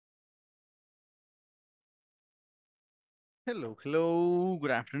Hello, hello,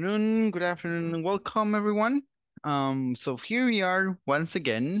 good afternoon, welcome everyone. So here we are once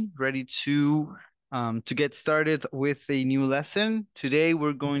again, ready to get started with a new lesson. Today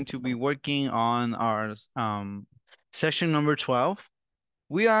we're going to be working on our session number 12.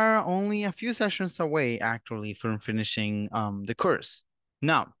 We are only a few sessions away actually from finishing the course.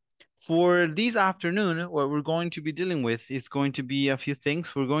 Now, for this afternoon, what we're going to be dealing with is going to be a few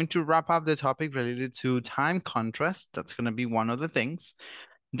things. We're going to wrap up the topic related to time contrast. That's going to be one of the things.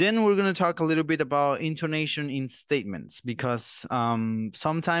 Then we're going to talk a little bit about intonation in statements because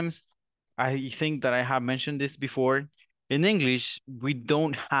sometimes I think that I have mentioned this before. In English, we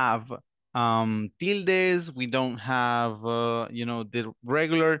don't have tildes, we don't have the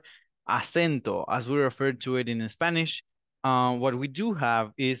regular acento as we refer to it in Spanish. What we do have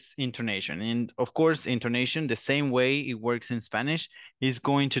is intonation. And of course, intonation, the same way it works in Spanish, is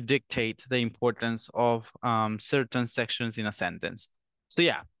going to dictate the importance of certain sections in a sentence. So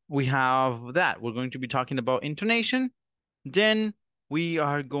yeah, we have that. We're going to be talking about intonation. Then we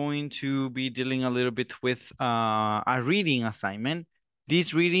are going to be dealing a little bit with a reading assignment.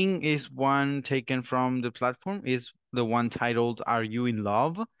 This reading is one taken from the platform, is the one titled Are You in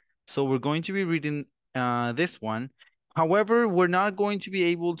Love? So we're going to be reading this one. However, we're not going to be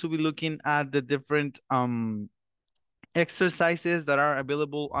able to be looking at the different exercises that are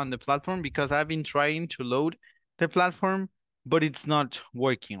available on the platform because I've been trying to load the platform, but it's not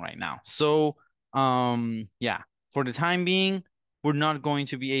working right now. So, yeah, for the time being, we're not going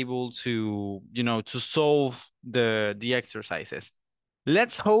to be able to solve the exercises.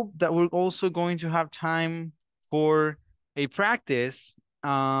 Let's hope that we're also going to have time for a practice,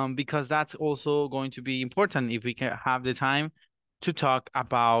 because that's also going to be important if we can have the time to talk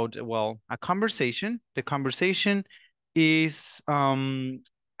about, well, a conversation. The conversation is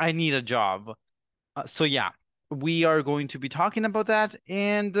I need a job. So yeah, we are going to be talking about that,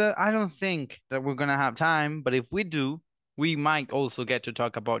 and I don't think that we're gonna have time, but if we do, we might also get to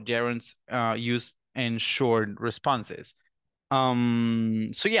talk about gerunds use and short responses.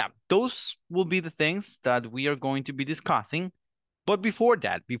 So yeah, those will be the things that we are going to be discussing. But before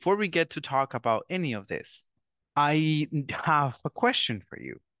that, before we get to talk about any of this, I have a question for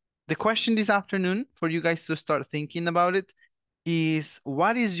you. The question this afternoon for you guys to start thinking about it is,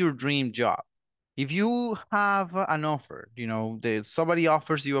 what is your dream job? If you have an offer, somebody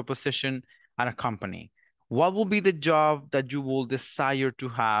offers you a position at a company, what will be the job that you will desire to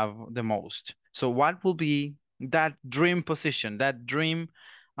have the most? So what will be that dream position, that dream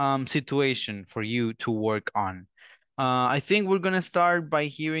situation for you to work on? I think we're gonna start by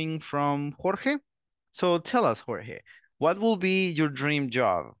hearing from Jorge. So tell us, Jorge, what will be your dream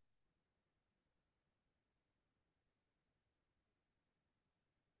job?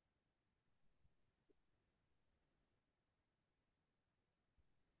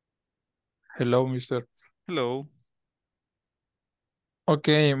 Hello, Mr. Hello.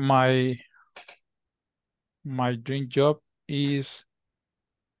 Okay, my dream job is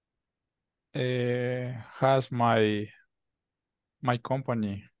has my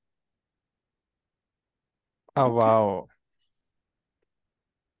company Okay. about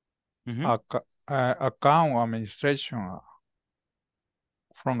Mm-hmm. account administration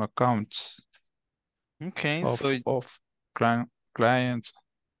from accounts Okay. of So, of clients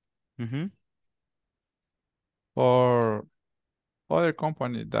mm-hmm. or other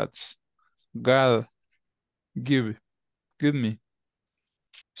company that's God give give me.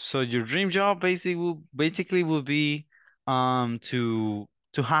 So your dream job basically will be to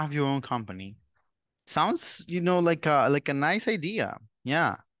have your own company. Sounds, like a nice idea.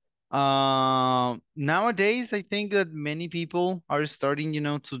 Yeah. Nowadays, I think that many people are starting,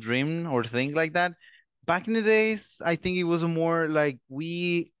 to dream or think like that. Back in the days, I think it was more like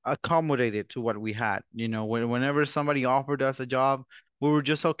we accommodated to what we had. Whenever somebody offered us a job, we were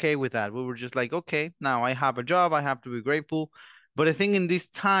just okay with that. We were just like, okay, now I have a job, I have to be grateful. But I think in these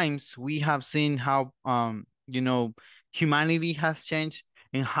times, we have seen how, humanity has changed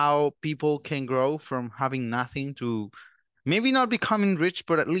and how people can grow from having nothing to maybe not becoming rich,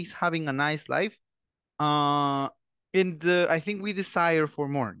 but at least having a nice life. Uh, I think we desire for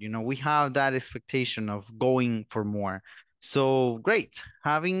more. We have that expectation of going for more. So great,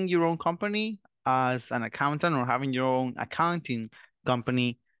 having your own company as an accountant or having your own accounting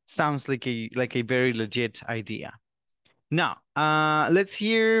company sounds like a very legit idea. Now, let's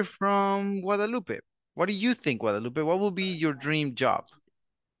hear from Guadalupe. What do you think, Guadalupe? What will be your dream job?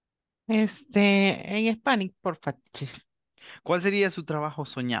 En Hispanic, porfa. ¿Cuál sería su trabajo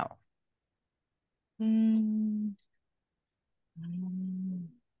soñado? Mm, mm,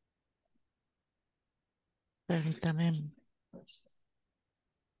 Permítame.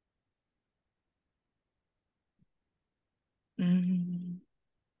 Mm,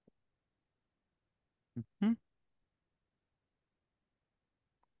 Hmm?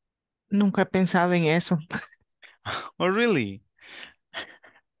 nunca he pensado en eso. Oh, really?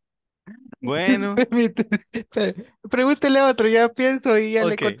 Bueno, Pregúntele otro, ya pienso y ya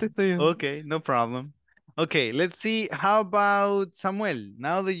le okay. contesto yo. Okay, no problem. Okay, let's see. How about Samuel?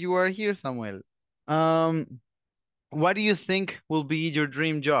 Now that you are here, Samuel, um, what do you think will be your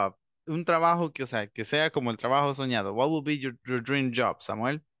dream job? Un trabajo que, o sea, que sea como el trabajo soñado. What will be your dream job,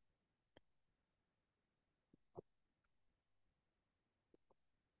 Samuel?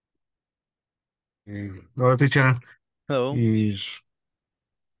 Hello, teacher. Hello. Is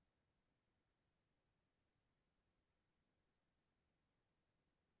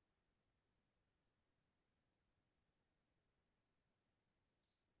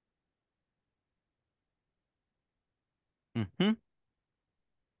Mm-hmm.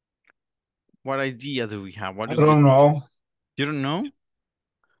 What idea do we have? What I do we don't think? know. You don't know?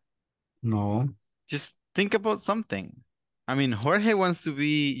 No. Just think about something. I mean, Jorge wants to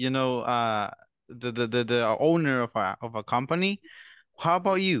be, the owner of a company. How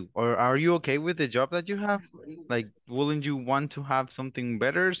about you? Or are you okay with the job that you have? Like, wouldn't you want to have something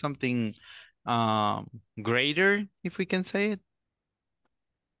better, something um greater, if we can say it?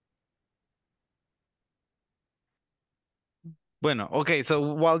 Bueno, okay,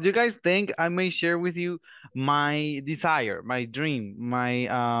 so while you guys think, I may share with you my desire, my dream, my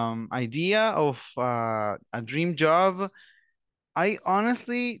idea of a dream job. I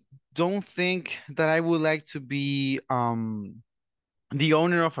honestly don't think that I would like to be the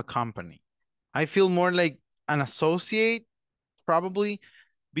owner of a company. I feel more like an associate, probably,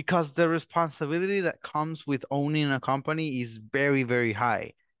 because the responsibility that comes with owning a company is very, very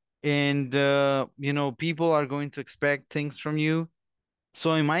high. And people are going to expect things from you.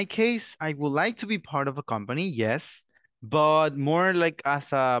 So in my case, I would like to be part of a company, yes, but more like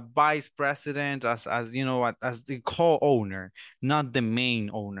as a vice president, as as the co-owner, not the main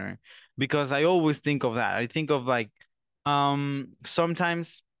owner, because I always think of that. I think of like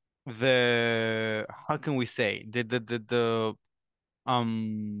sometimes the how can we say the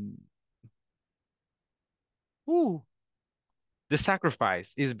um ooh, the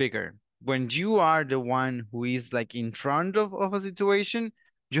sacrifice is bigger. When you are the one who is like in front of a situation,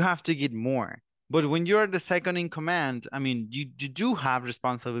 you have to get more. But when you're the second in command, I mean, you do have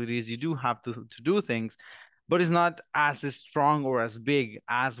responsibilities, you do have to do things, but it's not as strong or as big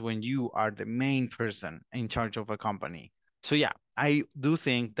as when you are the main person in charge of a company. So yeah, I do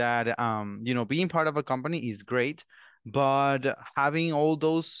think that being part of a company is great, but having all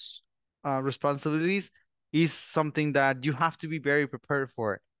those responsibilities is something that you have to be very prepared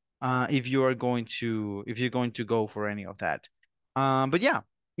for if you're going to go for any of that. But yeah,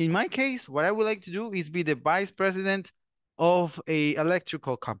 in my case, what I would like to do is be the vice president of a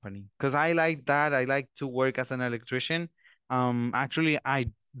electrical company because I like that. I like to work as an electrician. Actually, I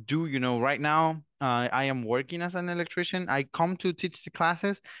do, right now, I am working as an electrician. I come to teach the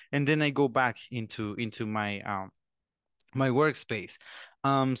classes and then I go back into my workspace.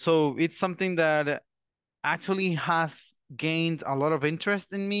 So it's something that actually has gained a lot of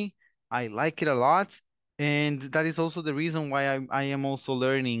interest in me. I like it a lot. And that is also the reason why I am also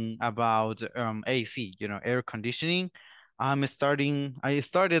learning about AC, air conditioning. I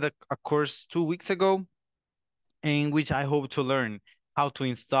started a course 2 weeks ago in which I hope to learn how to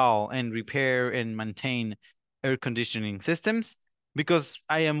install and repair and maintain air conditioning systems because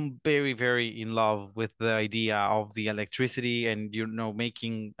I am very, very in love with the idea of the electricity and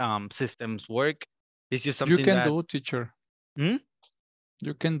making systems work. It's just You something can that do, teacher. hmm?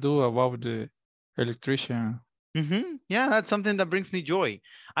 You can do about the electrician. Yeah, that's something that brings me joy.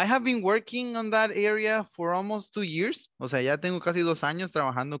 I have been working on that area for almost 2 years. O sea, ya tengo casi 2 años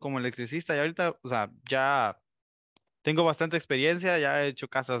trabajando como electricista y ahorita, o sea, ya tengo bastante experiencia, ya he hecho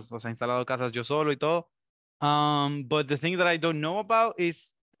casas, o sea, instalado casas yo solo y todo. But the thing that I don't know about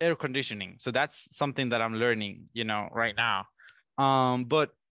is air conditioning. So that's something that I'm learning, right now.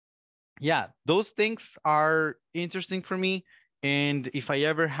 But yeah, those things are interesting for me. And if I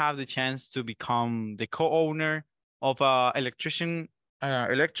ever have the chance to become the co-owner of a electric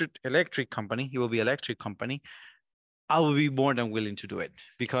company, it will be electric company. I will be more than willing to do it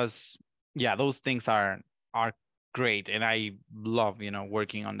because yeah, those things are great and I love,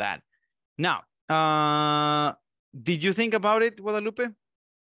 working on that. Now, did you think about it, Guadalupe?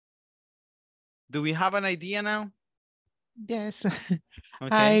 Do we have an idea now? Yes, Okay.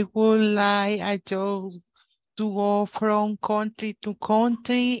 I would like a job to go from country to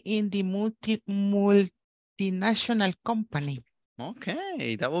country in the multinational company.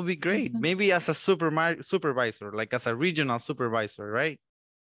 Okay, that would be great. Maybe as a supervisor, like as a regional supervisor, right?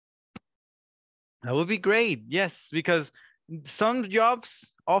 That would be great. Yes, because some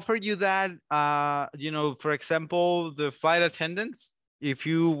jobs offer you that, you know, for example, the flight attendants, if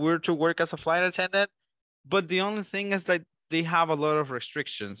you were to work as a flight attendant, but the only thing is that they have a lot of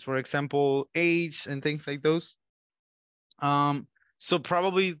restrictions, for example, age and things like those. So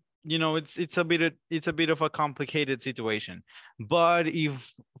probably, you know, it's a bit of a complicated situation. But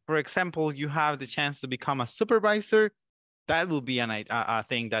if, for example, you have the chance to become a supervisor, that will be a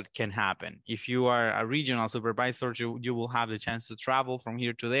thing that can happen. If you are a regional supervisor, you will have the chance to travel from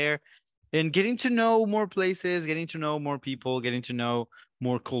here to there and getting to know more places, getting to know more people, getting to know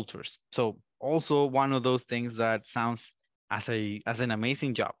more cultures. So also one of those things that sounds as an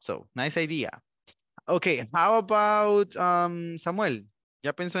amazing job. So nice idea. Okay, how about Samuel?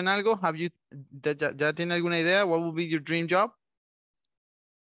 ¿Ya pensó en algo? Have you ya tiene alguna idea? What will be your dream job?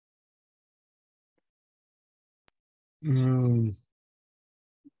 Mm,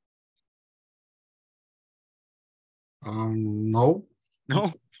 no.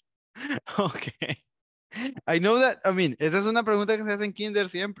 No. Okay. I know that, I mean, esa es una pregunta que se hace en kinder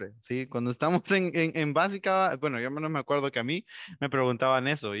siempre, ¿sí? Cuando estamos en básica, bueno, yo no me acuerdo que a mí me preguntaban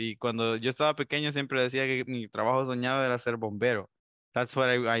eso y cuando yo estaba pequeño siempre decía que mi trabajo soñado era ser bombero. That's what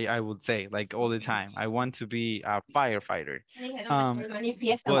I would say, like all the time. I want to be a firefighter.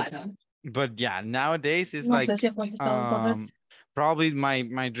 But yeah, nowadays it's like probably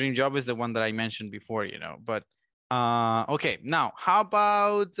my dream job is the one that I mentioned before, you know, but okay, now how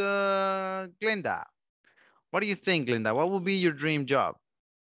about Glenda? What do you think, Glenda? What will be your dream job?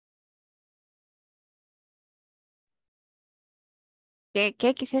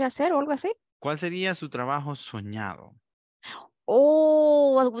 ¿Qué quisiera hacer o algo así? ¿Cuál sería su trabajo soñado?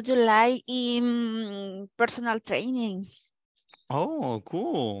 Oh, what would you like in personal training? Oh,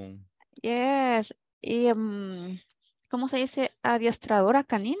 cool. Yes. Y, ¿cómo se dice? Adiestradora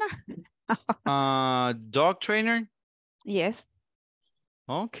canina. Dog trainer? Yes.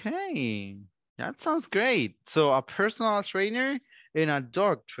 Okay, that sounds great. So a personal trainer and a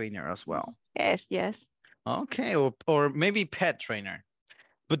dog trainer as well. Yes, yes. Okay, or maybe pet trainer.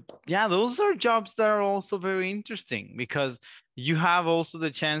 But yeah, those are jobs that are also very interesting because you have also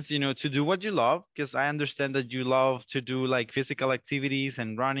the chance, you know, to do what you love, because I understand that you love to do like physical activities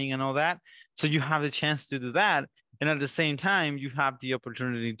and running and all that. So you have the chance to do that. And at the same time, you have the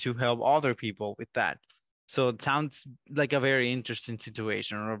opportunity to help other people with that. So it sounds like a very interesting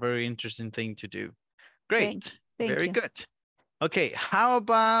situation or a very interesting thing to do. Great. Thank Very you. good. Okay, how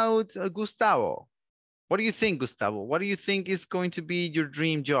about Gustavo? What do you think, Gustavo? What do you think is going to be your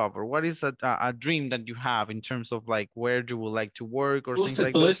dream job, or what is a dream that you have in terms of like where you would like to work or things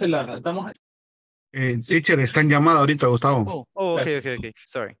like that? Teacher, está en llamada ahorita, Gustavo. Oh, okay.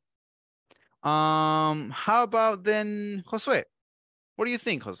 Sorry. How about then Josue? What do you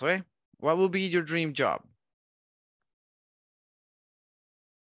think, Josue? What will be your dream job?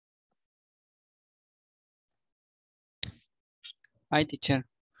 Hi, teacher.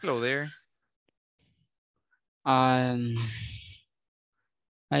 Hello there. I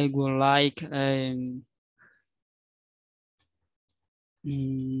would like and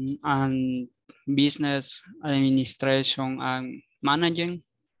business administration and managing.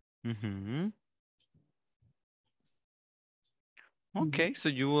 Okay, so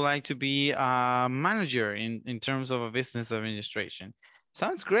you would like to be a manager in terms of a business administration.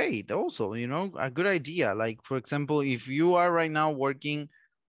 Sounds great. Also, you know, a good idea. Like, for example, if you are right now working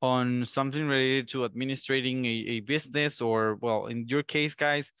on something related to administrating a business, or well, in your case,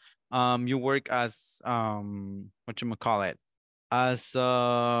 guys, you work as whatchamacallit, as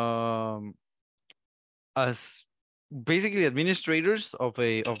basically administrators of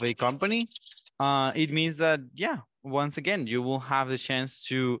a company. It means that, yeah, once again, you will have the chance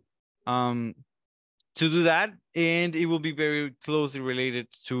to do that, and it will be very closely related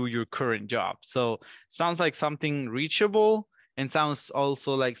to your current job. So sounds like something reachable, and sounds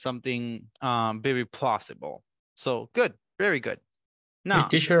also like something very plausible. So good, very good. Now,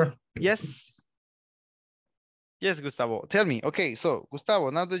 teacher. yes, Gustavo, tell me. Okay, so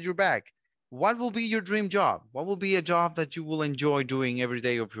Gustavo, now that you're back, what will be your dream job? What will be a job that you will enjoy doing every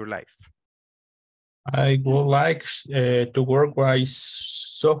day of your life? I would like to work with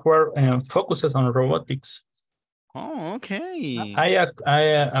software and focuses on robotics. Oh, okay.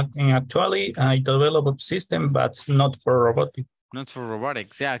 Actually I develop a system, but not for robotics. Not for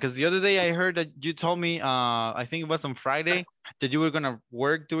robotics, yeah. Because the other day I heard that you told me, I think it was on Friday, that you were gonna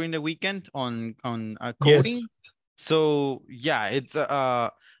work during the weekend on coding. Yes. So yeah, it's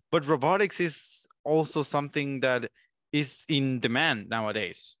but robotics is also something that is in demand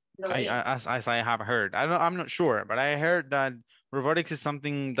nowadays. As I have heard, I'm not sure, but I heard that robotics is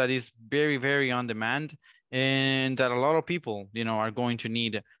something that is very, very on demand, and that a lot of people, you know, are going to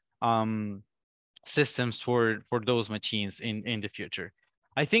need systems for those machines in the future.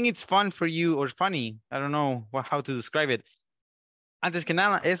 I think it's fun for you, or funny, I don't know how to describe it. Antes que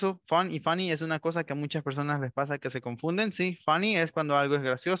nada, eso, fun y funny, es una cosa que a muchas personas les pasa que se confunden. Sí, funny es cuando algo es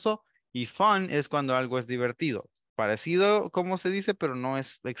gracioso y fun es cuando algo es divertido. Parecido como se dice, pero no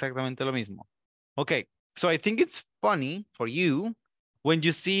es exactamente lo mismo. Okay, so I think it's funny for you when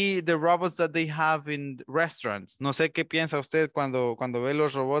you see the robots that they have in restaurants. No sé qué piensa usted cuando ve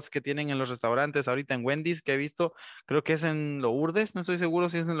los robots que tienen en los restaurantes ahorita en Wendy's, que he visto, creo que es en Lourdes, no estoy seguro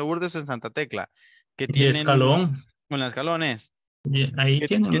si es en Lourdes o en Santa Tecla, que Y tienen escalón. con los escalones. Y ahí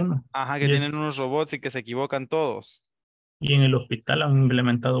tienen uno. Ajá, que Y, tienen unos robots y que se equivocan todos. y en el hospital han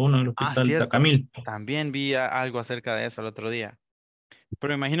implementado uno en el Ah, hospital cierto. Sacamil. También vi algo acerca de eso el otro día.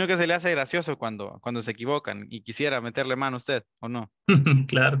 Pero me imagino que se le hace gracioso cuando se equivocan y quisiera meterle mano a usted, ¿o no?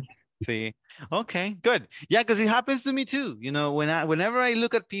 Claro. Sí. Okay, good. Yeah, because it happens to me too. You know, whenever I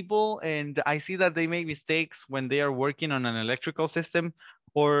look at people and I see that they make mistakes when they are working on an electrical system,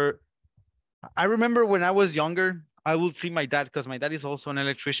 or I remember when I was younger, I would see my dad, because my dad is also an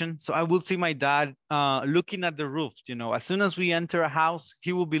electrician. So I would see my dad looking at the roof. You know, as soon as we enter a house,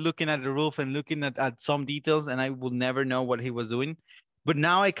 he will be looking at the roof and looking at some details, and I will never know what he was doing. But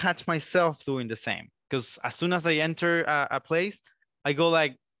now I catch myself doing the same, because as soon as I enter a place, I go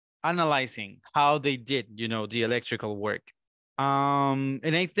like analyzing how they did, you know, the electrical work. And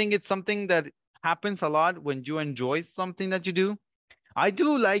I think it's something that happens a lot when you enjoy something that you do. I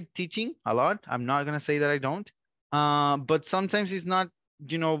do like teaching a lot. I'm not gonna say that I don't. But sometimes it's not,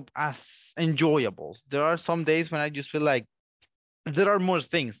 you know, as enjoyable. There are some days when I just feel like there are more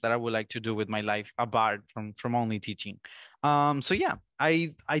things that I would like to do with my life apart from only teaching. So yeah,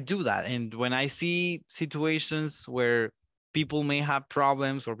 I do that. And when I see situations where people may have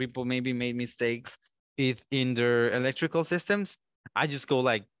problems or people maybe made mistakes in their electrical systems, I just go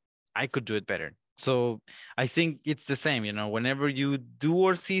like, I could do it better. So I think it's the same, you know, whenever you do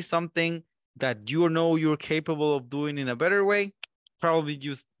or see something that you know you're capable of doing in a better way, probably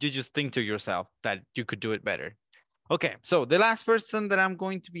you just think to yourself that you could do it better. Okay, so the last person that I'm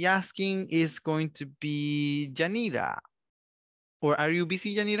going to be asking is going to be Janira. Or are you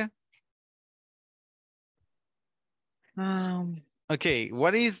busy, Janira? Okay,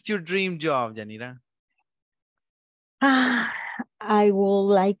 what is your dream job, Janira? I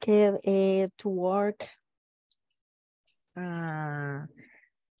would like to work as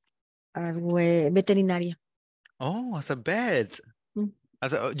veterinaria. Oh, as a vet. Mm.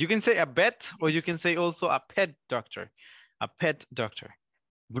 You can say a vet, or you can say also a pet doctor. A pet doctor.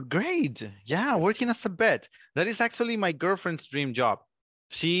 But great. Yeah, working as a vet. That is actually my girlfriend's dream job.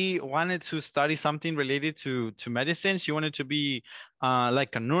 She wanted to study something related to medicine. She wanted to be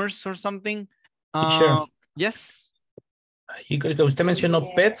like a nurse or something. Sure. Yes. Y creo que usted mencionó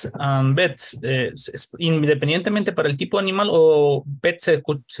pets and vets, independientemente para el tipo de animal, o pets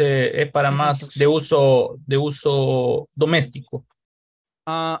es para más de uso doméstico.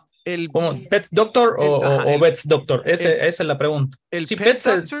 ¿Como pet doctor o vets doctor? Esa es la pregunta. El sí, pet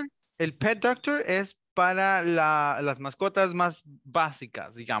doctor, el pet doctor es para las mascotas más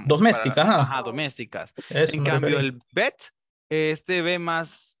básicas, digamos. Domésticas, ajá, domésticas. Eso en cambio, el vet, ve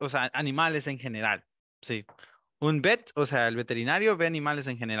más, o sea, animales en general. Sí. Un vet, o sea, el veterinario ve animales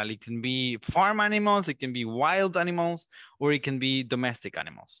en general. It can be farm animals, it can be wild animals, or it can be domestic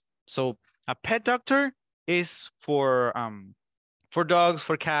animals. So a pet doctor is for dogs,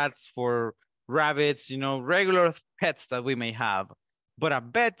 for cats, for rabbits, you know, regular pets that we may have. But a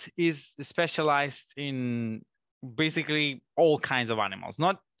vet is specialized in basically all kinds of animals.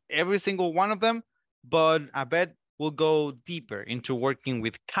 Not every single one of them, but a vet will go deeper into working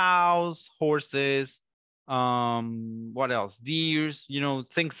with cows, horses, what else? Deers, you know,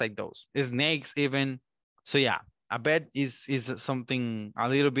 things like those. Snakes even. So yeah, a vet is something a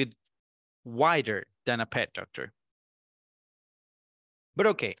little bit wider than a pet doctor. But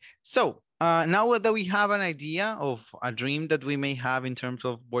okay, so now that we have an idea of a dream that we may have in terms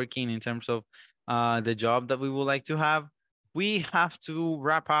of working, in terms of the job that we would like to have, we have to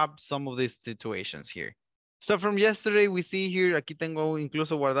wrap up some of these situations here. So from yesterday, we see here, aquí tengo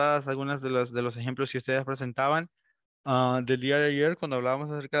incluso guardadas algunas de los ejemplos que ustedes presentaban del día de ayer cuando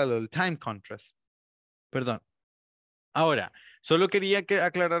hablábamos acerca del time contrast. Perdón. Ahora, solo quería que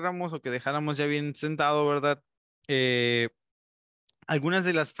aclaráramos o que dejáramos ya bien sentado, ¿verdad? Algunas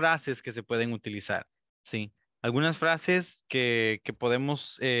de las frases que se pueden utilizar, ¿sí? Algunas frases que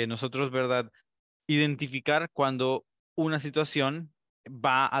podemos nosotros, ¿verdad? identificar cuando una situación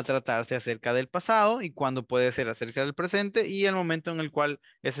va a tratarse acerca del pasado y cuando puede ser acerca del presente y el momento en el cual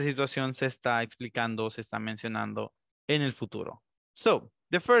esa situación se está explicando, se está mencionando en el futuro. So,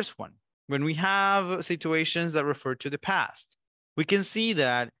 the first one, when we have situations that refer to the past, we can see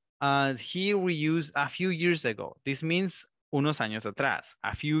that here we use a few years ago. This means unos años atrás,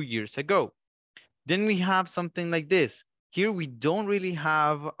 a few years ago. Then we have something like this. Here we don't really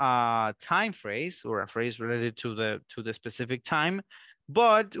have a time phrase or a phrase related to the specific time,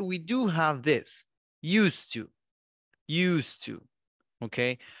 but we do have this, used to,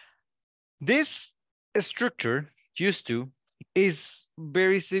 okay? This structure, used to, is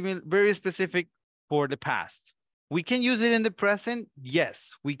very similar, very specific for the past. We can use it in the present.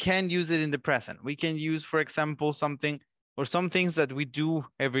 Yes, we can use it in the present. We can use, for example, something or some things that we do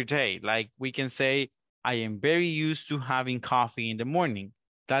every day. Like we can say, I am very used to having coffee in the morning.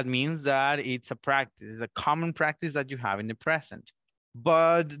 That means that it's a practice, it's a common practice that you have in the present.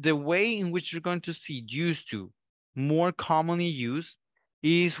 But the way in which you're going to see used to more commonly used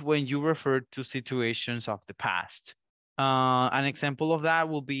is when you refer to situations of the past. An example of that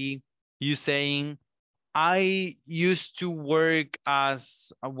will be you saying, I used to work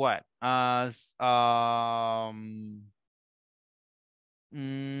as a what? As a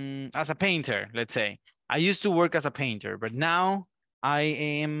painter, let's say. I used to work as a painter, but now I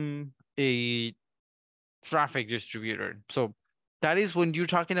am a traffic distributor. So that is when you're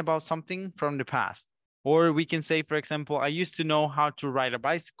talking about something from the past. Or we can say, for example, I used to know how to ride a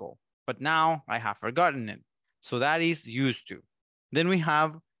bicycle, but now I have forgotten it. So that is used to. Then we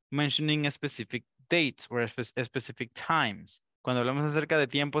have mentioning a specific dates or specific times. Cuando hablamos acerca de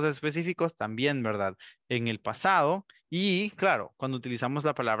tiempos específicos, también, ¿verdad? En el pasado y, claro, cuando utilizamos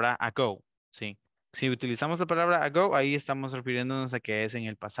la palabra ago, ¿sí? Si utilizamos la palabra ago, ahí estamos refiriéndonos a que es en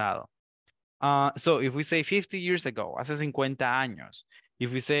el pasado. So if we say 50 years ago, hace 50 años.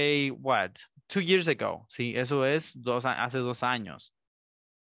 If we say, what? 2 years ago, sí, eso es hace 2 años.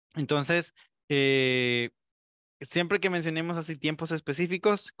 Entonces, siempre que mencionemos así tiempos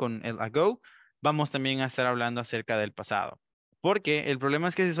específicos con el ago, vamos también a estar hablando acerca del pasado. Porque el problema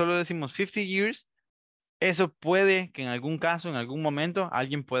es que si solo decimos 50 years, eso puede que en algún caso, en algún momento,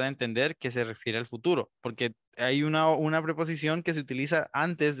 alguien pueda entender que se refiere al futuro. Porque hay una preposición que se utiliza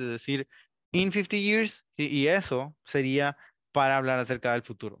antes de decir in 50 years, ¿sí? Y eso sería para hablar acerca del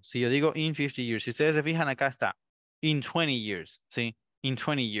futuro. Si yo digo in 50 years, si ustedes se fijan, acá está in 20 years, ¿sí? In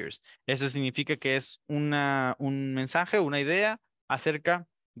 20 years. Eso significa que es un mensaje, una idea acerca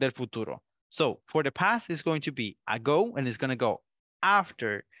del futuro. So, for the past, it's going to be ago, and it's going to go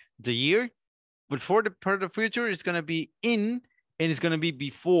after the year. But for the future, it's going to be in, and it's going to be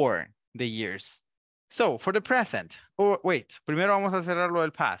before the years. So, for the present, wait, primero vamos a cerrar lo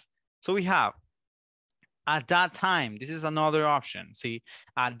del past. So we have at that time. This is another option. See,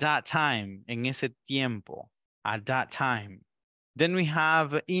 at that time, en ese tiempo, at that time. Then we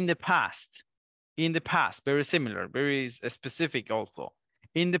have in the past. In the past, very similar, very specific also.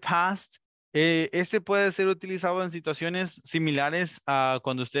 In the past, este puede ser utilizado en situaciones similares a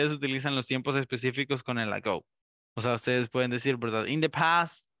cuando ustedes utilizan los tiempos específicos con el ago. O sea, ustedes pueden decir, ¿verdad? In the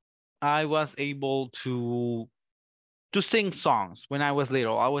past, I was able to sing songs. When I was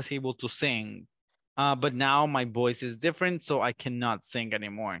little, I was able to sing. But now my voice is different, so I cannot sing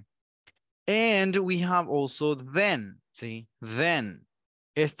anymore. And we have also then, ¿sí? Then.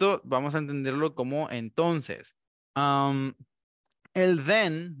 Esto vamos a entenderlo como entonces. El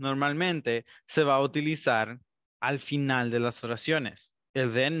then normalmente se va a utilizar al final de las oraciones.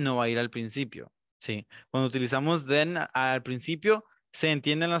 El then no va a ir al principio, ¿sí? Cuando utilizamos then al principio, se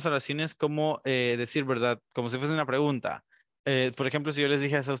entienden las oraciones como decir, ¿verdad? Como si fuese una pregunta. Por ejemplo, si yo les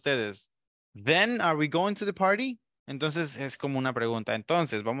dije a ustedes, then are we going to the party? Entonces es como una pregunta.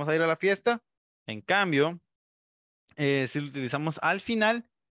 Entonces, ¿vamos a ir a la fiesta? En cambio, si lo utilizamos al final,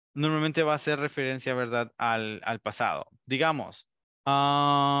 normalmente va a hacer referencia, ¿verdad? Al pasado. Digamos,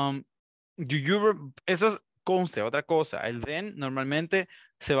 eso conste, otra cosa. El then normalmente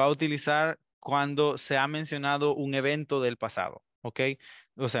se va a utilizar cuando se ha mencionado un evento del pasado, ¿ok?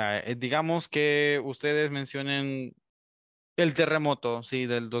 O sea, digamos que ustedes mencionen el terremoto, sí,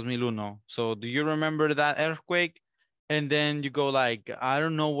 del 2001. So, do you remember that earthquake? And then you go like, I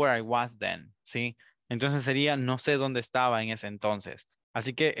don't know where I was then, ¿sí? Entonces sería, no sé dónde estaba en ese entonces.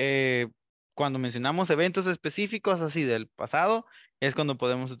 Así que cuando mencionamos eventos específicos así del pasado, es cuando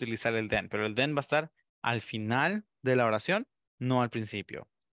podemos utilizar el then, pero el then va a estar al final de la oración, no al principio.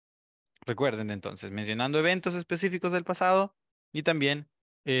 Recuerden entonces, mencionando eventos específicos del pasado y también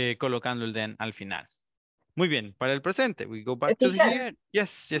colocando el then al final. Muy bien, para el presente, we go back to the Teacher, here.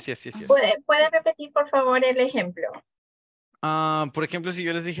 Yes, yes, yes, yes, yes. ¿puede repetir por favor el ejemplo? Por ejemplo, si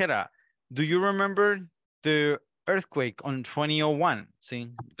yo les dijera, do you remember the earthquake on 2001? ¿Sí?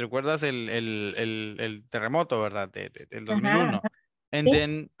 ¿Recuerdas el terremoto, verdad? Del 2001. Ajá. And Sí.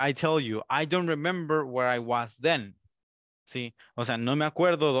 then I tell you, I don't remember where I was then. ¿Sí? O sea, no me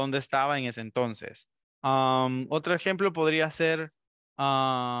acuerdo dónde estaba en ese entonces. Otro ejemplo podría ser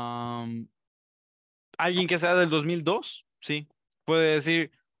alguien que sea del 2002, ¿sí? Puede decir,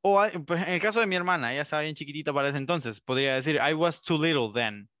 pues, en el caso de mi hermana, ella estaba bien chiquitita para ese entonces, podría decir, I was too little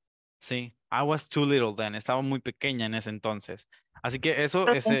then, ¿sí? I was too little then, estaba muy pequeña en ese entonces. Así que eso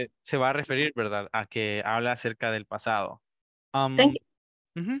Okay. se va a referir, ¿verdad? A que habla acerca del pasado. Thank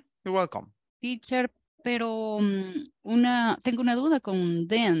you. You're welcome. Teacher, pero tengo una duda con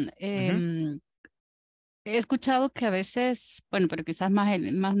then. He escuchado que a veces, bueno, pero quizás más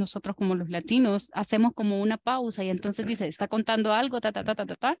nosotros como los latinos, hacemos como una pausa y entonces dice, está contando algo,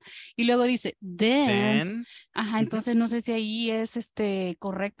 y luego dice, then. Ajá, entonces no sé si ahí es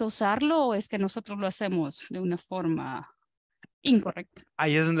correcto usarlo o es que nosotros lo hacemos de una forma incorrecta.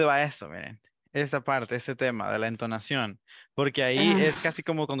 Ahí es donde va esto, miren. Esta parte, este tema de la entonación. Porque ahí es casi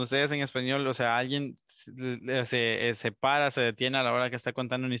como cuando ustedes en español, o sea, alguien se para, se detiene a la hora que está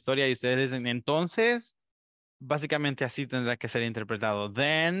contando una historia y ustedes dicen, entonces, básicamente así tendrá que ser interpretado.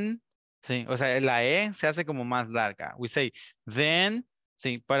 Then, sí, o sea, la E se hace como más larga. We say, then,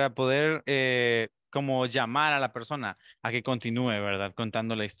 sí, para poder como llamar a la persona a que continúe, ¿verdad?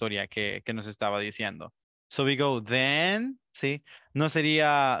 Contando la historia que nos estaba diciendo. So we go, then, sí, no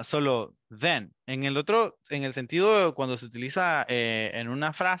sería solo then. En el otro, en el sentido cuando se utiliza en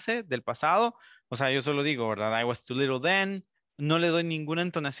una frase del pasado, o sea, yo solo digo, ¿verdad? I was too little then, no le doy ninguna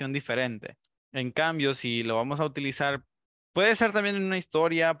entonación diferente. En cambio, si lo vamos a utilizar, puede ser también en una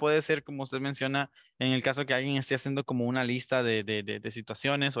historia, puede ser como usted menciona, en el caso que alguien esté haciendo como una lista de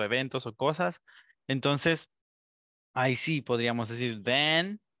situaciones o eventos o cosas. Entonces, ahí sí podríamos decir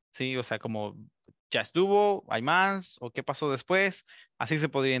then, sí, o sea, como ya estuvo, hay más, o qué pasó después, así se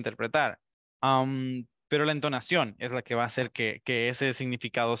podría interpretar. Pero la entonación es la que va a hacer que ese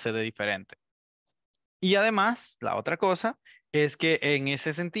significado se dé diferente. Y además, la otra cosa es que en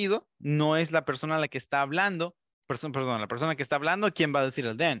ese sentido, no es la persona a la que está hablando, perdón, la persona que está hablando quien va a decir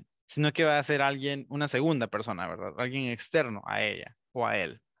el then, sino que va a ser alguien, una segunda persona, ¿verdad? Alguien externo a ella o a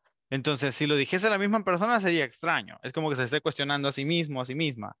él. Entonces, si lo dijese la misma persona, sería extraño. Es como que se esté cuestionando a sí mismo, a sí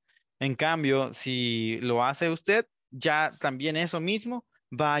misma. En cambio, si lo hace usted, ya también eso mismo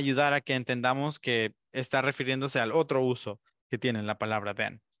va a ayudar a que entendamos que está refiriéndose al otro uso que tiene la palabra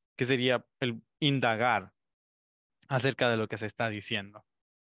then, que sería el indagar acerca de lo que se está diciendo.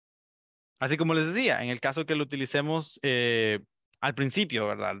 Así como les decía, en el caso que lo utilicemos al principio,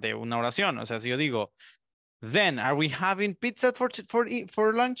 ¿verdad? De una oración. O sea, si yo digo, then, are we having pizza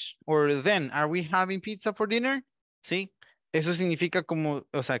for lunch? Or then, are we having pizza for dinner? ¿Sí? Eso significa como,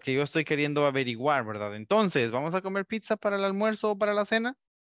 o sea, que yo estoy queriendo averiguar, ¿verdad? Entonces, ¿vamos a comer pizza para el almuerzo o para la cena?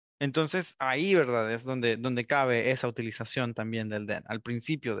 Entonces, ahí, ¿verdad? Es donde cabe esa utilización también del then, al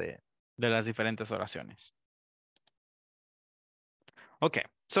principio de las diferentes oraciones. Okay,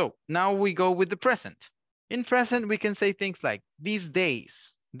 so now we go with the present. In present, we can say things like these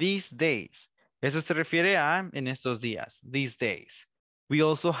days, these days. Eso se refiere a en estos días, these days. We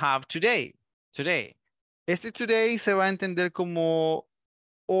also have today, today. Este today se va a entender como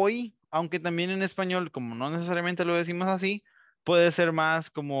hoy, aunque también en español, como no necesariamente lo decimos así, puede ser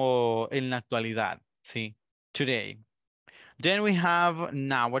más como en la actualidad, ¿sí? Today. Then we have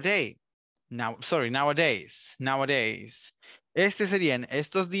nowadays. Nowadays. Nowadays. Este sería en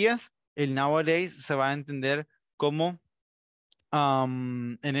estos días. El nowadays se va a entender como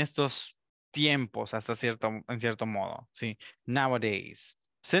en estos tiempos, hasta en cierto modo. Sí. Nowadays.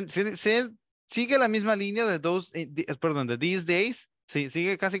 Sigue la misma línea de perdón, de these days. Sí,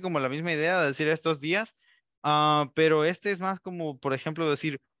 sigue casi como la misma idea de decir estos días. Pero este es más como, por ejemplo,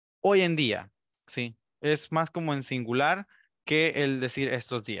 decir hoy en día. Sí. Es más como en singular que el decir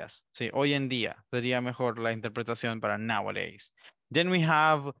estos días. Sí, hoy en día sería mejor la interpretación para nowadays. Then we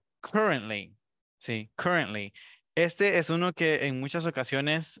have currently. Sí, currently. Este es uno que en muchas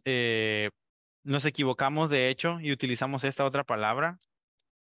ocasiones nos equivocamos de hecho y utilizamos esta otra palabra.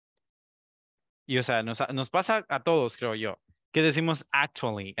 Y o sea, nos pasa a todos, creo yo, que decimos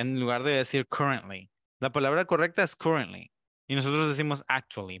actually en lugar de decir currently. La palabra correcta es currently. Y nosotros decimos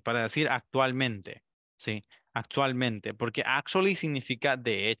actually para decir actualmente. Sí, actualmente. Porque actually significa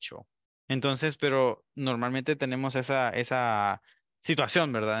de hecho. Entonces, pero normalmente tenemos esa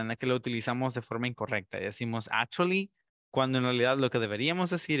situación, ¿verdad? En la que lo utilizamos de forma incorrecta. Y decimos actually cuando en realidad lo que deberíamos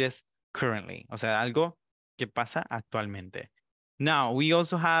decir es currently. O sea, algo ¿Qué pasa actualmente? Now, we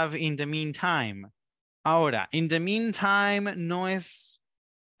also have in the meantime. Ahora, in the meantime no es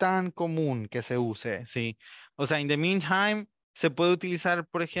tan común que se use, ¿sí? O sea, in the meantime se puede utilizar,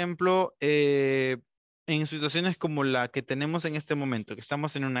 por ejemplo, en situaciones como la que tenemos en este momento, que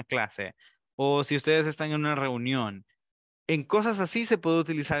estamos en una clase, o si ustedes están en una reunión. En cosas así se puede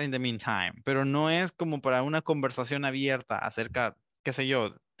utilizar in the meantime, pero no es como para una conversación abierta acerca, qué sé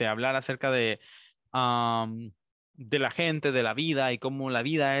yo, de hablar acerca de la gente, de la vida y cómo la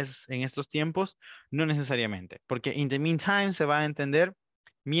vida es en estos tiempos, no necesariamente, porque in the meantime se va a entender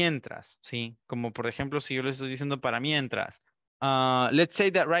mientras, ¿sí? Como por ejemplo, si yo le estoy diciendo para mientras. Let's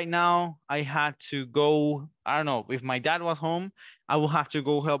say that right now I had to go, I don't know, if my dad was home, I will have to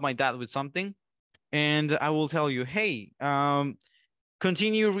go help my dad with something. And I will tell you, hey,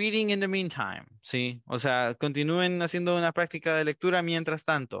 continue reading in the meantime, ¿sí? O sea, continúen haciendo una práctica de lectura mientras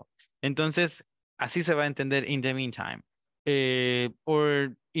tanto. Entonces, así se va a entender in the meantime.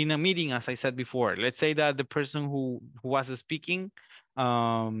 Or in a meeting, as I said before, let's say that the person who was speaking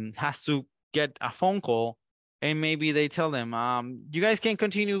has to get a phone call and maybe they tell them, you guys can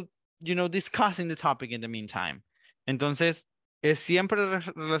continue, discussing the topic in the meantime. Entonces, ¿es siempre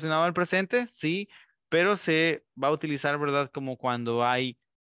relacionado al presente? Sí, pero se va a utilizar, ¿verdad? Como cuando hay,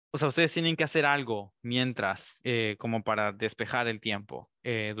 o sea, ustedes tienen que hacer algo mientras, como para despejar el tiempo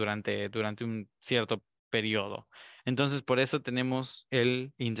durante un cierto periodo. Entonces, por eso tenemos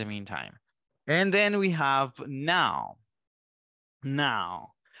el in the meantime. And then we have now.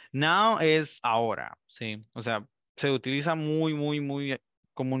 Now. Now es ahora, ¿sí? O sea, se utiliza muy, muy, muy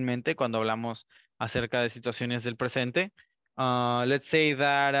comúnmente cuando hablamos acerca de situaciones del presente. Let's say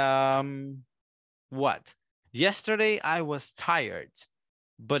that, what? Yesterday I was tired,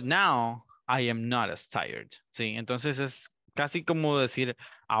 but now I am not as tired. Sí, entonces es casi como decir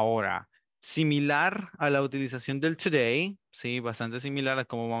ahora, similar a la utilización del today, sí, bastante similar a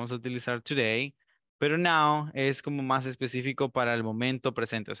cómo vamos a utilizar today, pero now es como más específico para el momento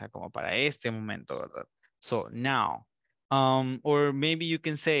presente, o sea, como para este momento, ¿verdad? So now, or maybe you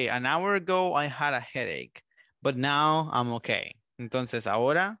can say, an hour ago I had a headache, but now I'm okay. Entonces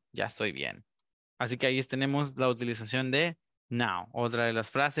ahora ya estoy bien. Así que ahí tenemos la utilización de now, otra de las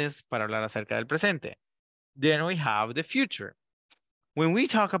frases para hablar acerca del presente. Then we have the future. When we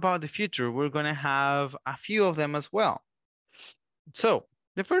talk about the future, we're going to have a few of them as well. So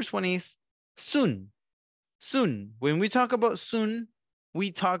the first one is soon. Soon. When we talk about soon,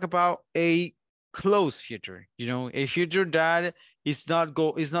 we talk about a close future, a future that is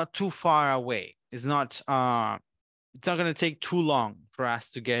not too far away. It's not going to take too long for us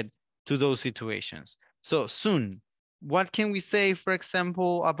to get to those situations. So soon, what can we say, for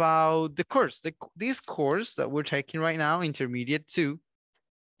example, about the course? This course that we're taking right now, Intermediate 2,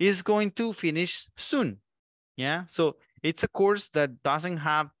 is going to finish soon. Yeah, so it's a course that doesn't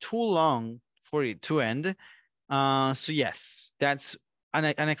have too long for it to end. So yes, that's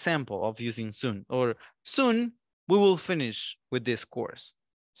an example of using soon, or soon we will finish with this course.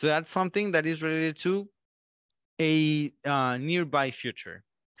 So that's something that is related to a nearby future.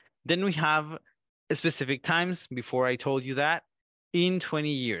 Then we have specific times, before I told you that, in 20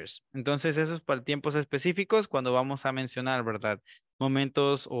 years. Entonces, eso es para tiempos específicos. Cuando vamos a mencionar, ¿verdad?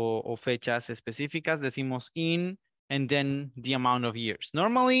 Momentos o fechas específicas, decimos in and then the amount of years.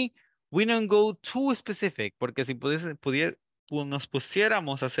 Normally, we don't go too specific, porque si nos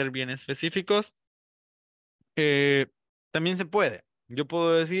pusiéramos a ser bien específicos, también se puede. Yo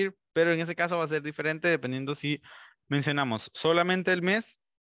puedo decir, pero en ese caso va a ser diferente dependiendo si mencionamos solamente el mes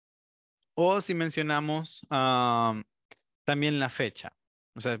o si mencionamos también la fecha.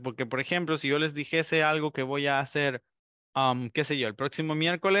 O sea, porque por ejemplo, si yo les dijese algo que voy a hacer, qué sé yo, el próximo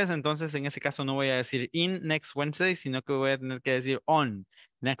miércoles, entonces en ese caso no voy a decir in next Wednesday, sino que voy a tener que decir on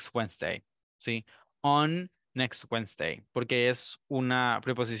next Wednesday. ¿Sí? On next Wednesday, porque es una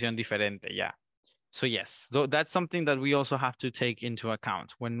preposición diferente ya. So yes, that's something that we also have to take into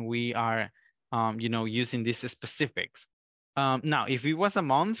account when we are, using these specifics. Now, if it was a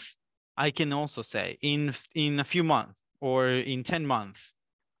month, I can also say in a few months or in 10 months.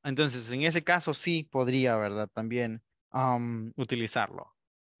 Entonces, en ese caso sí podría, ¿verdad? También utilizarlo.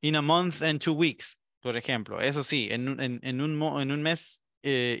 In a month and 2 weeks, por ejemplo. Eso sí, en un mes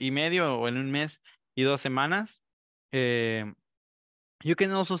y medio o en un mes y 2 semanas. You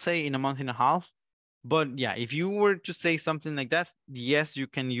can also say in a month and a half. But yeah, if you were to say something like that, yes, you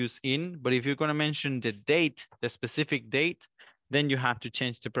can use in. But if you're going to mention the date, the specific date, then you have to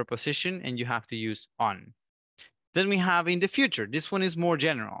change the preposition and you have to use on. Then we have in the future. This one is more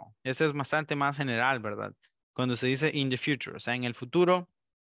general. Ese es bastante más general, ¿verdad? Cuando se dice in the future, o sea, en el futuro,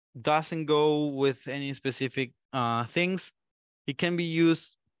 doesn't go with any specific things. It can be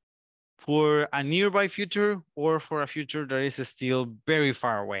used for a nearby future or for a future that is still very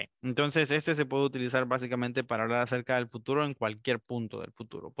far away. Entonces, este se puede utilizar básicamente para hablar acerca del futuro en cualquier punto del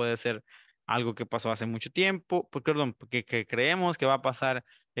futuro. Puede ser algo que pasó hace mucho tiempo, perdón, que creemos que va a pasar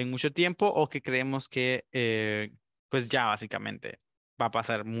en mucho tiempo o que creemos que pues ya básicamente va a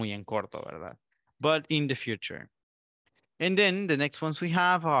pasar muy en corto, ¿verdad? But in the future. And then the next ones we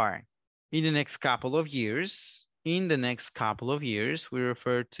have are in the next couple of years. In the next couple of years, we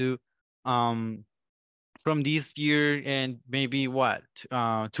refer to from this year and maybe what,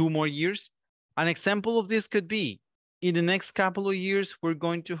 2 more years. An example of this could be in the next couple of years, we're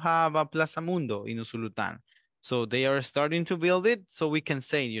going to have a Plaza Mundo in Usulután. So they are starting to build it. So we can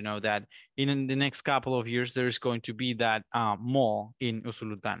say, you know, that in the next couple of years, there's going to be that mall in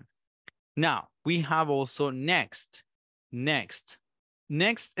Usulután. Now, we have also next. Next.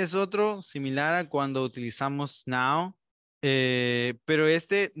 Next es otro similar a cuando utilizamos now, pero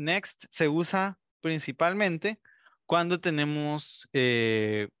este next se usa principalmente cuando tenemos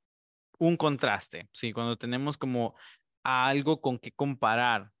un contraste, ¿sí? Cuando tenemos como algo con que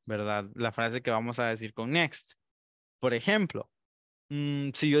comparar, ¿verdad? La frase que vamos a decir con next. Por ejemplo,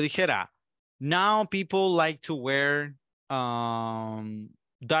 si yo dijera, now people like to wear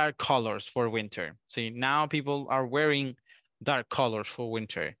dark colors for winter. See, now people are wearing dark colors for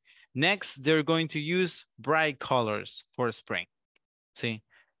winter. Next, they're going to use bright colors for spring. Sí.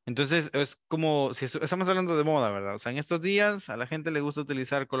 Entonces, es como si estamos hablando de moda, ¿verdad? O sea, en estos días a la gente le gusta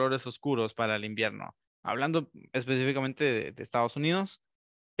utilizar colores oscuros para el invierno. Hablando específicamente de Estados Unidos.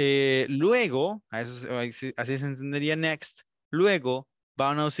 Luego, así se entendería next. Luego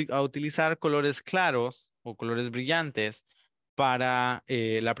van a utilizar colores claros o colores brillantes para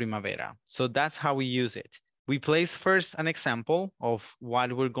la primavera. So that's how we use it. We place first an example of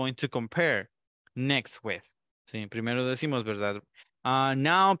what we're going to compare next with. Sí, primero decimos, ¿verdad?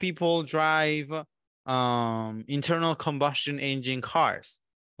 Now people drive internal combustion engine cars.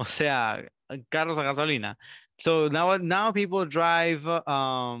 O sea, carros a gasolina. So now people drive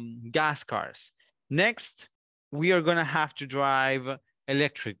gas cars. Next, we are going to have to drive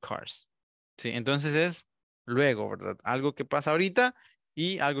electric cars. Sí, entonces es luego, ¿verdad? Algo que pasa ahorita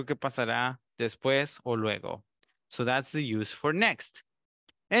y algo que pasará después o luego. So that's the use for next.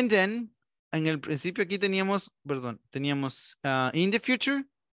 And then, en el principio aquí teníamos, perdón, teníamos in the future.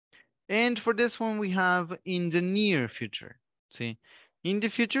 And for this one we have in the near future. Sí, in the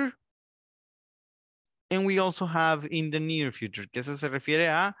future. And we also have in the near future, que eso se refiere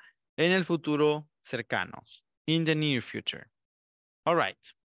a en el futuro cercano. In the near future. All right.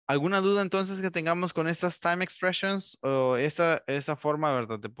 ¿Alguna duda entonces que tengamos con estas time expressions o esa forma,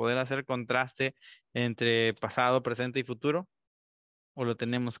 ¿verdad? De poder hacer contraste entre pasado, presente y futuro? ¿O lo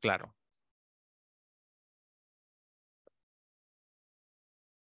tenemos claro?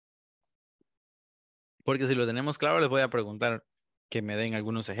 Porque si lo tenemos claro, les voy a preguntar que me den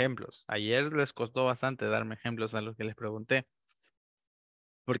algunos ejemplos. Ayer les costó bastante darme ejemplos a los que les pregunté.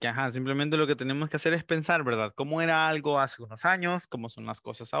 Porque, ajá, simplemente lo que tenemos que hacer es pensar, ¿verdad? ¿Cómo era algo hace unos años? ¿Cómo son las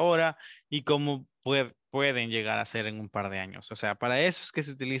cosas ahora? Y cómo pueden llegar a ser en un par de años. O sea, para eso es que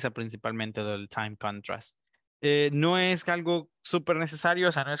se utiliza principalmente el time contrast. No es algo súper necesario,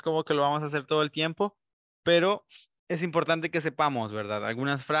 o sea, no es como que lo vamos a hacer todo el tiempo, pero es importante que sepamos, ¿verdad?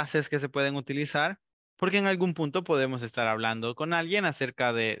 Algunas frases que se pueden utilizar, porque en algún punto podemos estar hablando con alguien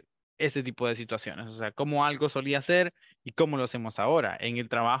acerca de este tipo de situaciones. O sea, cómo algo solía ser y cómo lo hacemos ahora. En el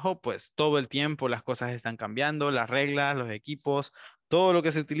trabajo, pues todo el tiempo las cosas están cambiando, las reglas, los equipos, todo lo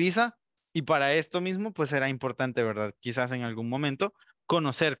que se utiliza. Y para esto mismo, pues será importante, ¿verdad? Quizás en algún momento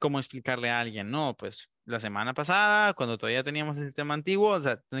conocer cómo explicarle a alguien, no, pues la semana pasada, cuando todavía teníamos el sistema antiguo, o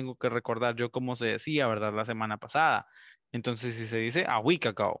sea, tengo que recordar yo cómo se decía, ¿verdad? La semana pasada. Entonces, si se dice a week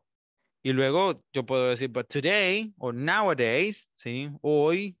ago, y luego yo puedo decir, but today o nowadays, ¿sí?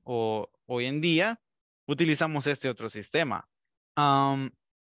 Hoy o hoy en día utilizamos este otro sistema.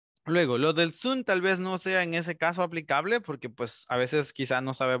 Luego, lo del soon tal vez no sea en ese caso aplicable porque pues a veces quizás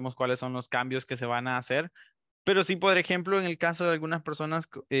no sabemos cuáles son los cambios que se van a hacer, pero sí, por ejemplo, en el caso de algunas personas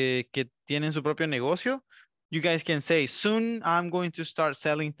que tienen su propio negocio, you guys can say, soon I'm going to start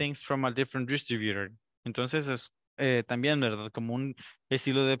selling things from a different distributor. Entonces es también, ¿verdad? Como un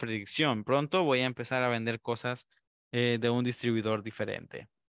estilo de predicción. Pronto voy a empezar a vender cosas de un distribuidor diferente.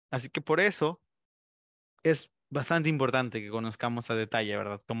 Así que por eso es bastante importante que conozcamos a detalle,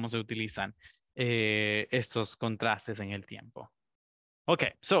 ¿verdad? Cómo se utilizan estos contrastes en el tiempo.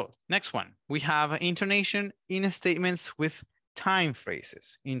 Okay, so next one. We have intonation in statements with time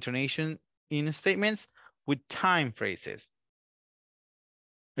phrases. Intonation in statements with time phrases.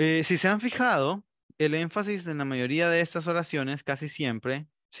 Si se han fijado, el énfasis en la mayoría de estas oraciones, casi siempre,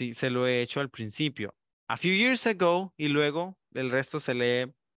 sí, se lo he hecho al principio. A few years ago, y luego el resto se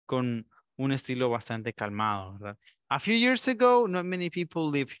lee con un estilo bastante calmado, ¿verdad? A few years ago, not many people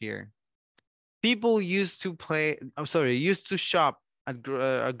live here. People used to used to shop at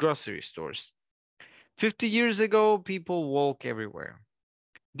grocery stores. 50 years ago, people walk everywhere.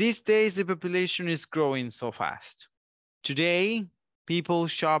 These days, the population is growing so fast. Today, people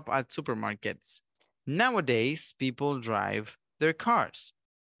shop at supermarkets. Nowadays, people drive their cars.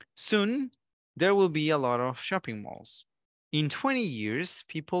 Soon, there will be a lot of shopping malls. In 20 years,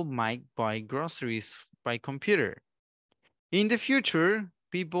 people might buy groceries by computer. In the future,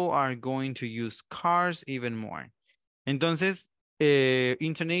 people are going to use cars even more. Entonces,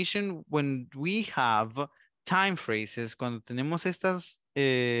 intonation, when we have time phrases, cuando tenemos estas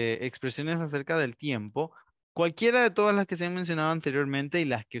expresiones acerca del tiempo, cualquiera de todas las que se han mencionado anteriormente y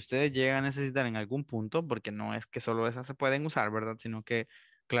las que ustedes llegan a necesitar en algún punto, porque no es que solo esas se pueden usar, ¿verdad? Sino que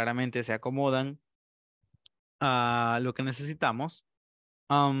claramente se acomodan a lo que necesitamos.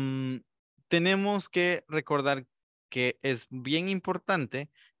 Tenemos que recordar que es bien importante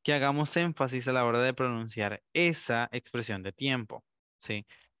que hagamos énfasis a la hora de pronunciar esa expresión de tiempo, ¿sí?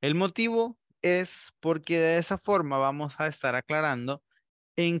 El motivo es porque de esa forma vamos a estar aclarando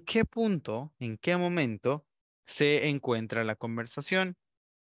en qué punto, en qué momento se encuentra la conversación,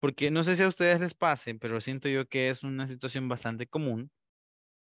 porque no sé si a ustedes les pase, pero siento yo que es una situación bastante común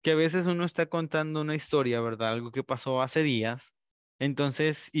que a veces uno está contando una historia, ¿verdad? Algo que pasó hace días,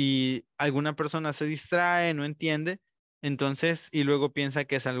 entonces, y alguna persona se distrae, no entiende, entonces, y luego piensa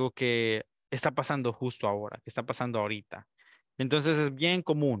que es algo que está pasando justo ahora, que está pasando ahorita. Entonces es bien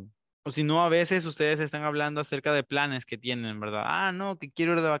común. O si no, a veces ustedes están hablando acerca de planes que tienen, ¿verdad? Ah, no, que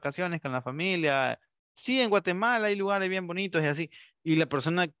quiero ir de vacaciones con la familia. Sí, en Guatemala hay lugares bien bonitos y así. Y la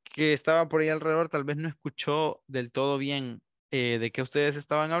persona que estaba por ahí alrededor tal vez no escuchó del todo bien de qué ustedes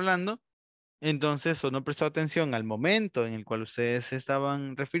estaban hablando, entonces o no prestó atención al momento en el cual ustedes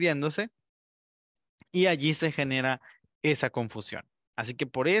estaban refiriéndose y allí se genera esa confusión. Así que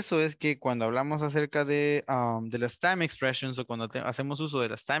por eso es que cuando hablamos acerca de las time expressions o cuando hacemos uso de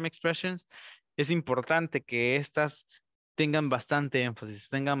las time expressions, es importante que estas tengan bastante énfasis,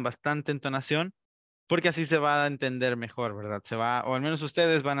 tengan bastante entonación, porque así se va a entender mejor, ¿verdad? Se va, o al menos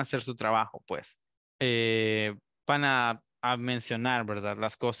ustedes van a hacer su trabajo, pues. Van a mencionar, ¿verdad?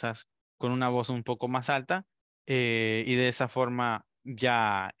 Las cosas con una voz un poco más alta y de esa forma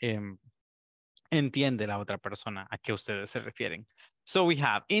ya entiende la otra persona a qué ustedes se refieren. So we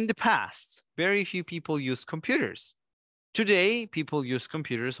have, in the past, very few people use computers. Today, people use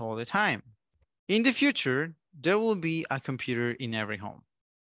computers all the time. In the future, there will be a computer in every home.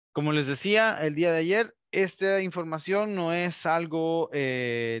 Como les decía el día de ayer, esta información no es algo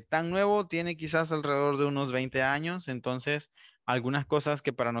tan nuevo, tiene quizás alrededor de unos 20 años, entonces algunas cosas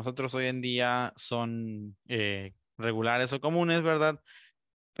que para nosotros hoy en día son regulares o comunes, ¿verdad?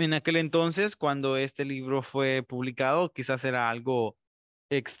 En aquel entonces, cuando este libro fue publicado, quizás era algo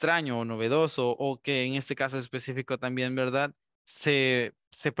extraño o novedoso, o que en este caso específico también, ¿verdad? Se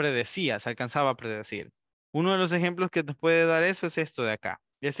predecía, se alcanzaba a predecir. Uno de los ejemplos que nos puede dar eso es esto de acá.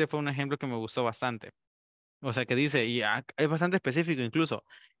 Ese fue un ejemplo que me gustó bastante. O sea, que dice, y es bastante específico incluso.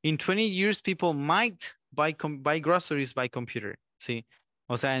 In 20 years, people might buy groceries by computer. Sí.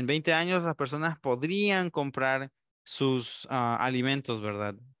 O sea, en 20 años las personas podrían comprar sus alimentos,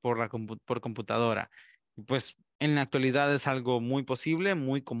 ¿verdad? Por computadora. Pues en la actualidad es algo muy posible,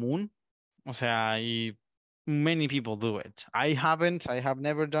 muy común. O sea, y many people do it. I have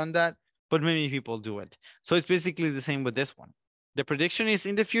never done that, but many people do it. So it's basically the same with this one. The prediction is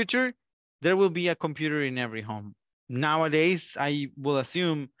in the future, there will be a computer in every home. Nowadays, I will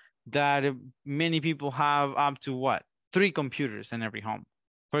assume that many people have up to what? 3 computers in every home.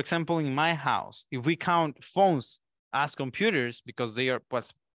 For example, in my house, if we count phones as computers, because they are,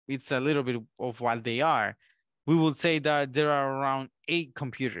 it's a little bit of what they are, we would say that there are around 8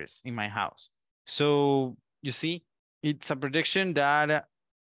 computers in my house. So you see, it's a prediction that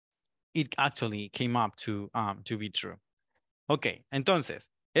it actually came up to be true. Ok, entonces,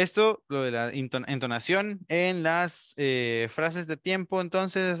 esto, lo de la entonación en las frases de tiempo,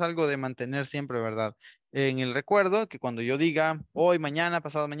 entonces es algo de mantener siempre, ¿verdad? En el recuerdo que cuando yo diga hoy, mañana,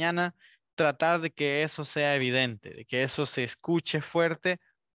 pasado mañana, tratar de que eso sea evidente, de que eso se escuche fuerte,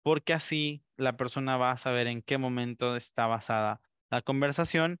 porque así la persona va a saber en qué momento está basada la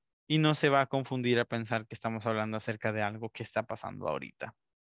conversación y no se va a confundir a pensar que estamos hablando acerca de algo que está pasando ahorita.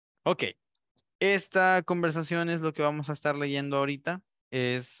 Ok. Esta conversación es lo que vamos a estar leyendo ahorita.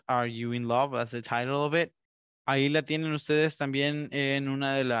 Es Are You in Love? That's the title of it. Ahí la tienen ustedes también en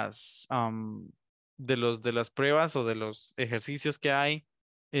una de las de las pruebas o de los ejercicios que hay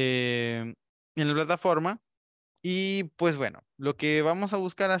en la plataforma. Y pues bueno, lo que vamos a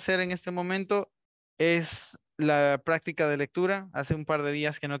buscar hacer en este momento es la práctica de lectura. Hace un par de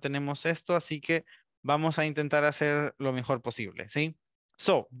días que no tenemos esto, así que vamos a intentar hacer lo mejor posible, ¿sí?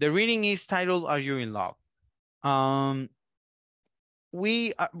 So, the reading is titled, Are You in Love?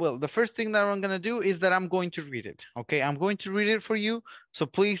 Well, the first thing that I'm going to do is that I'm going to read it, okay? I'm going to read it for you, so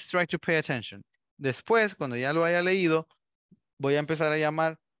please try to pay attention. Después, cuando ya lo haya leído, voy a empezar a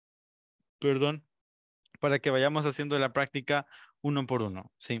llamar, perdón, para que vayamos haciendo la práctica uno por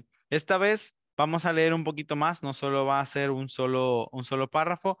uno, ¿sí? Esta vez vamos a leer un poquito más, no solo va a ser un solo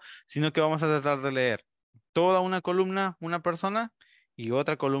párrafo, sino que vamos a tratar de leer toda una columna, una persona, y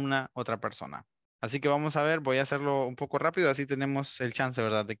otra columna, otra persona. Así que vamos a ver, voy a hacerlo un poco rápido, así tenemos el chance,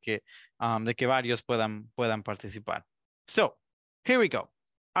 ¿verdad? De que varios puedan participar. So, here we go.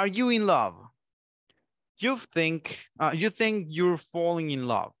 Are you in love? You think you're falling in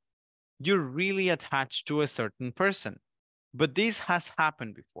love. You're really attached to a certain person, but this has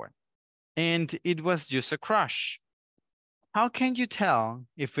happened before, and it was just a crush. How can you tell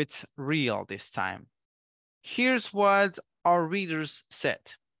if it's real this time? Here's what our readers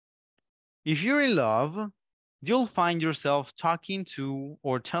said. If you're in love, you'll find yourself talking to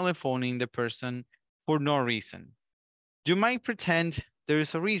or telephoning the person for no reason. You might pretend there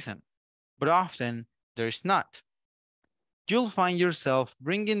is a reason, but often there's not. You'll find yourself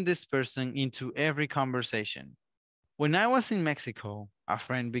bringing this person into every conversation. When I was in Mexico, a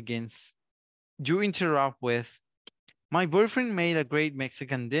friend begins. You interrupt with, my boyfriend made a great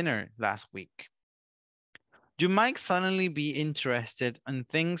Mexican dinner last week. You might suddenly be interested in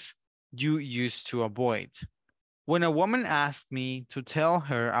things you used to avoid. When a woman asks me to tell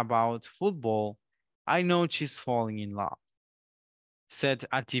her about football, I know she's falling in love, said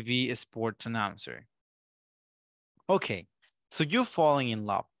a TV sports announcer. Okay, so you're falling in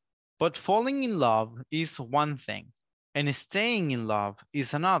love, but falling in love is one thing, and staying in love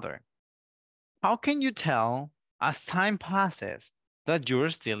is another. How can you tell as time passes that you're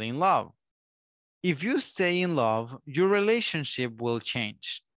still in love? If you stay in love, your relationship will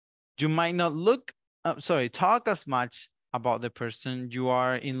change. You might not talk as much about the person you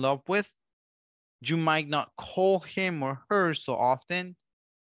are in love with. You might not call him or her so often,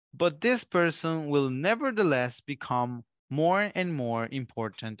 but this person will nevertheless become more and more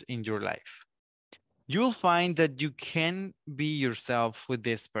important in your life. You'll find that you can be yourself with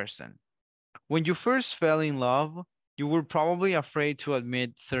this person. When you first fell in love, you were probably afraid to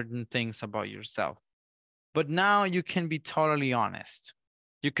admit certain things about yourself. But now you can be totally honest.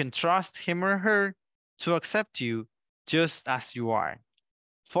 You can trust him or her to accept you just as you are.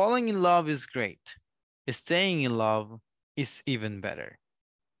 Falling in love is great. Staying in love is even better.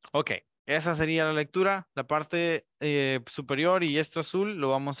 Ok, esa sería la lectura. La parte superior y esto azul lo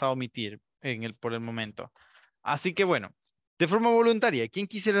vamos a omitir por el momento. Así que bueno, de forma voluntaria, ¿quién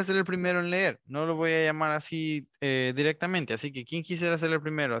quisiera ser el primero en leer? No lo voy a llamar así directamente, así que ¿quién quisiera ser el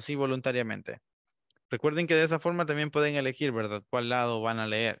primero así voluntariamente? Recuerden que de esa forma también pueden elegir, ¿verdad? ¿Cuál lado van a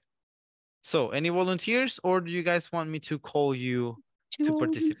leer? So, any volunteers or do you guys want me to call you to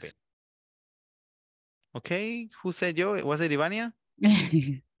participate? Okay, who said yo? Was it Ivania?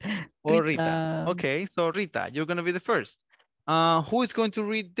 Or Rita? Okay, so Rita, you're going to be the first. Who is going to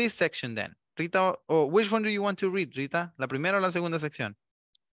read this section then? Rita, which one do you want to read, Rita? ¿La primera o la segunda sección?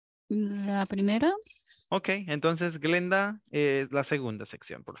 La primera. Ok, entonces Glenda, la segunda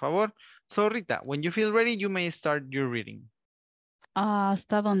sección, por favor. So Rita, when you feel ready, you may start your reading.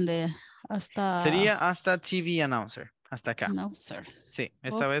 ¿Hasta dónde? Hasta... Sería hasta TV announcer, hasta acá. Announcer. Sí,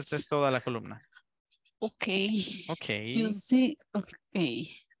 esta vez es toda la columna. Okay. Okay. You see, okay.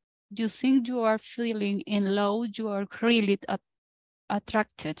 You think you are feeling in love, you are really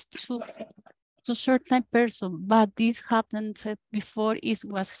attracted to certain person, but this happened before it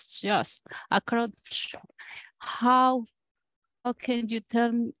was just a crush. How can you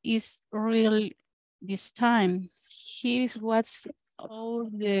tell me it's real this time? Here's what all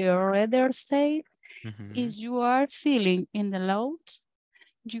the readers say. If you are feeling in the love,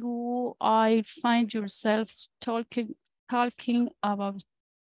 you I find yourself talking about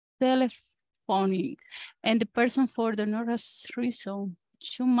telephoning and the person for the nearest reason.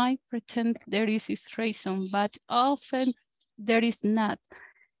 You might pretend there is this reason, but often there is not.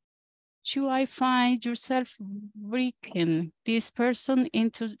 You I find yourself bringing this person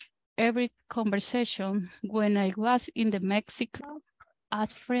into every conversation. When I was in the Mexico, a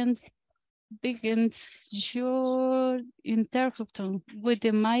friend begins your interruption with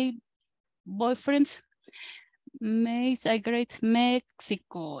my boyfriend Great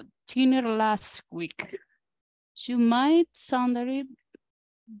Mexico dinner last week. You might suddenly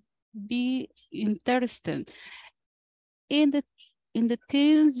be interested in the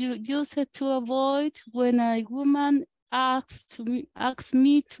things you used to avoid when a woman asks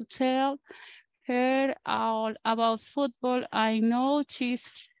me to tell her all about football. I know she's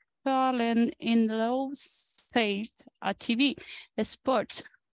fallen in love, said a TV sports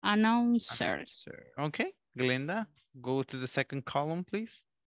announcer. Okay, Glenda, go to the second column, please.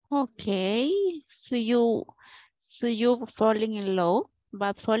 Okay, so you falling in love,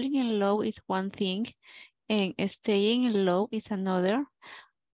 but falling in love is one thing and staying in love is another.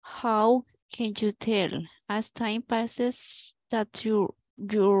 How can you tell as time passes that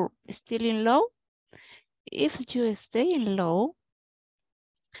you're still in love? If you stay in love,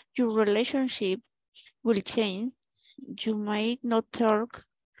 your relationship will change. You might not talk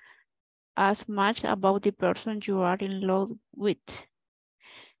as much about the person you are in love with.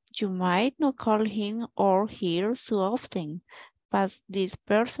 You might not call him or her so often, but this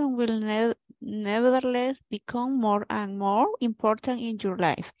person will nevertheless become more and more important in your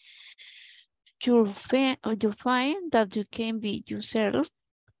life. You find that you can be yourself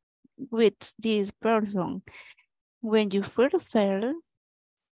with this person. When you first fell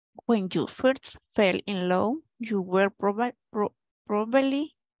in love, you were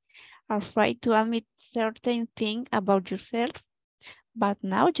probably afraid to admit certain things about yourself, but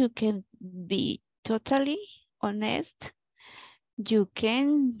now you can be totally honest. You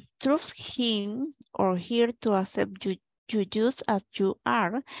can trust him or her to accept you just as you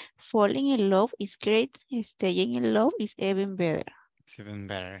are. Falling in love is great. Staying in love is even better. Even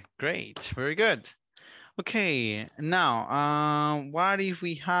better. Great. Very good. Okay. Now, what if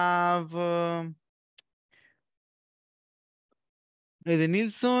we have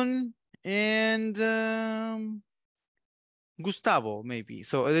Edenilson and Gustavo, maybe.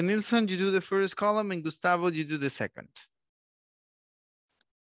 So Edenilson, you do the first column, and Gustavo, you do the second.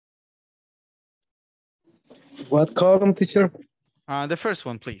 What column, teacher? The first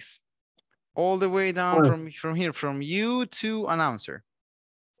one, please. All the way down from here, from you to announcer.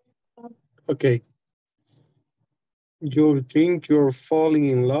 Okay. You think you're falling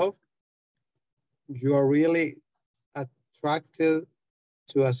in love. You are really attracted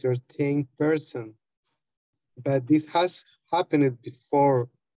to a certain person. But this has happened before.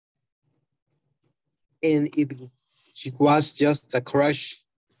 And it was just a crush.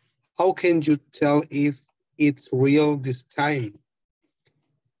 How can you tell if it's real this time?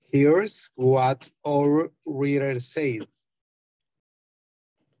 Here's what our reader said.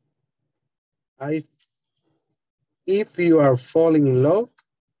 If you are falling in love,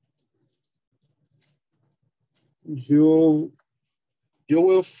 you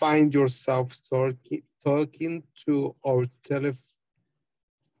will find yourself talking to or telephoning.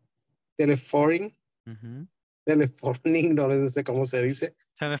 Telephoning, no sé cómo se dice.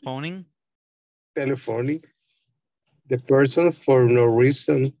 Telephoning. Telephoning. The person for no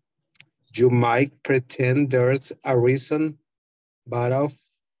reason. You might pretend there's a reason, but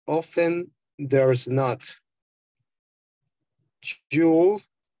often there's not. You'll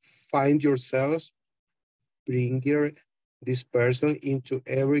find yourself bringing this person into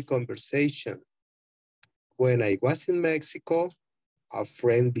every conversation. When I was in Mexico, a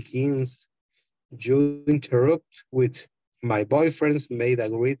friend begins. You interrupt with, my boyfriend's made a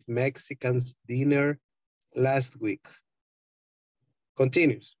great Mexican dinner last week.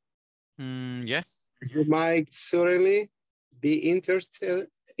 Continues. Yes. You might certainly be interested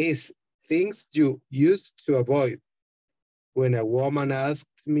in things you used to avoid. When a woman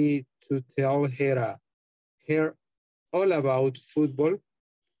asked me to tell her all about football,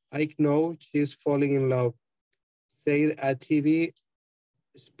 I know she's falling in love, said a TV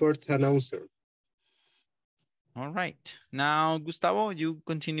sports announcer. All right. Now, Gustavo, you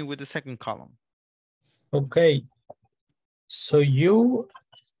continue with the second column. Okay. So you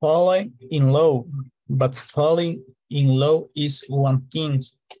falling in love, but falling in love is one thing,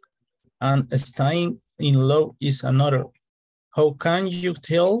 and staying in love is another. How can you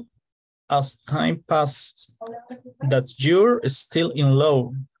tell as time passes that you're still in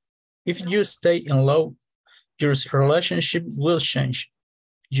love? If you stay in love, your relationship will change.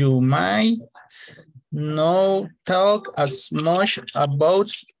 You might not talk as much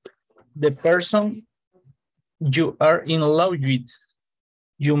about the person you are in love with.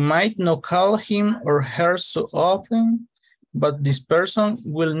 You might not call him or her so often, but this person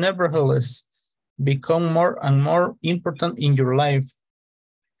will nevertheless become more and more important in your life.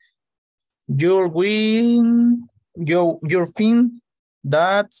 You'll find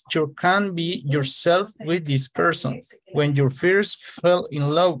that you can be yourself with this person. When you first fell in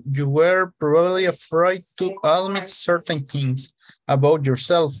love, you were probably afraid to admit certain things about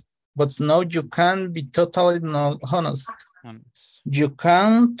yourself, but now you can be totally honest. You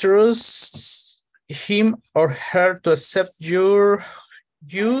can trust him or her to accept your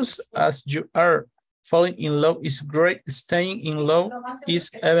use as you are. Falling in love is great. Staying in love is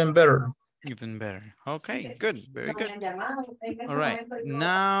even better. Even better. Okay, good. Very good. All right.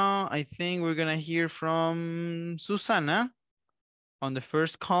 Now I think we're going to hear from Susana on the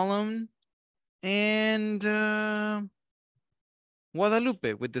first column and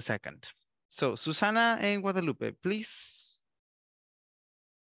Guadalupe with the second. So Susana and Guadalupe, please.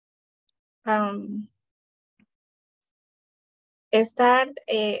 Start,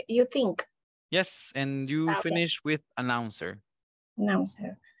 you think. Yes, and you finish with announcer.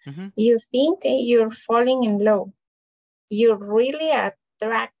 Announcer. Mm-hmm. You think you're falling in love. You're really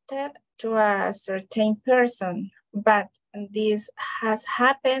attracted to a certain person, but this has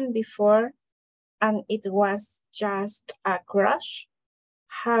happened before and it was just a crush.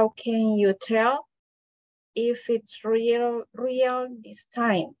 How can you tell if it's real this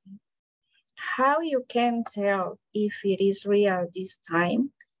time? How you can tell if it is real this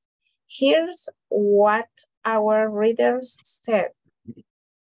time? Here's what our readers said.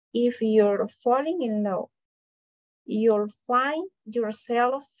 If you're falling in love, you'll find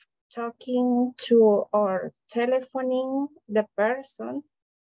yourself talking to or telephoning the person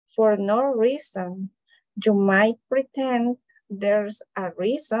for no reason. You might pretend there's a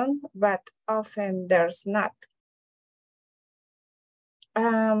reason, but often there's not.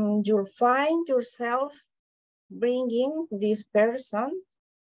 You'll find yourself bringing this person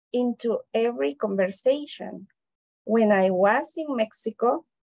into every conversation. When I was in Mexico,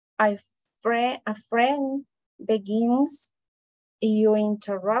 a friend begins, you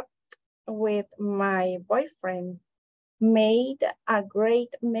interrupt with my boyfriend, made a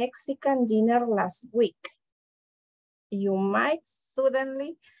great Mexican dinner last week. You might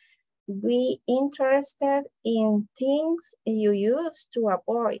suddenly be interested in things you used to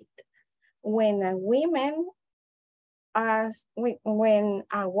avoid. When a woman asks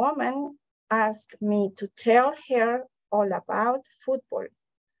me to tell her all about football,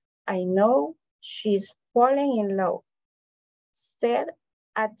 I know she's falling in love, said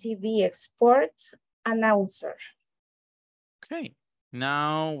a TV sports announcer. Okay,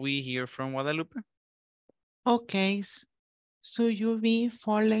 now we hear from Guadalupe. Okay, so you be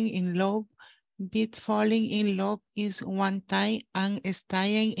falling in love, but falling in love is one time and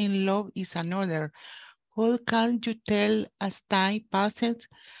staying in love is another. How can you tell as time passes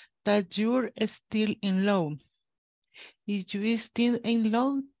that you're still in love? If you're still in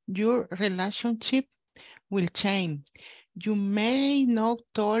love, your relationship will change. You may not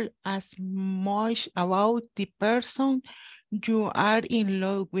talk as much about the person you are in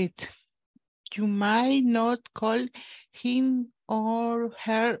love with. You might not call him or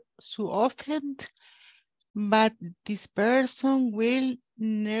her so often, but this person will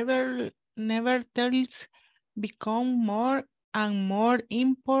nevertheless become more and more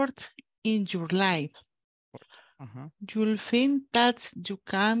important in your life. You'll think that you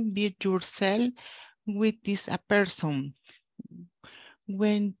can be yourself with this person.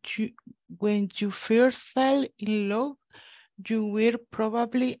 When you first fell in love, you were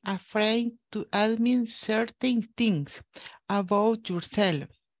probably afraid to admit certain things about yourself,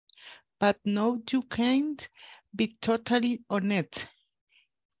 but now you can't be totally honest.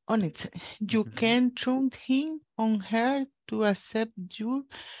 You can trust him or her to accept you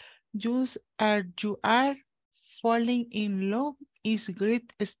just as you are. Falling in love is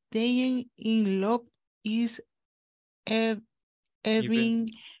great. Staying in love is even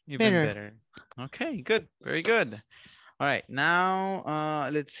better. Okay, good. Very good. All right, now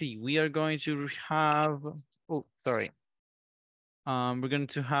let's see. We are going to have, oh, sorry. We're going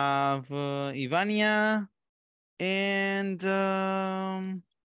to have Ivania and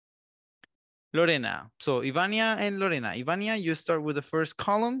Lorena. So Ivania and Lorena. Ivania, you start with the first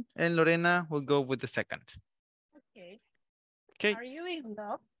column and Lorena will go with the second. Okay. Are you in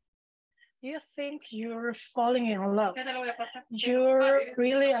love? You think you're falling in love. You're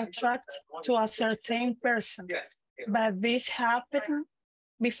really attracted to a certain person, but this happened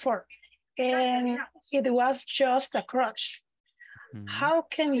before, and it was just a crush. How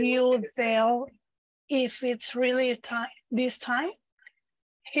can you tell if it's really this time?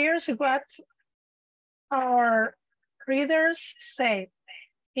 Here's what our readers say.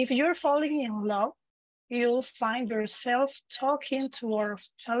 If you're falling in love, you'll find yourself talking to or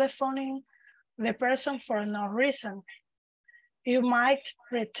telephoning the person for no reason. You might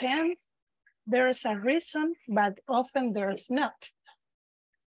pretend there's a reason, but often there's not.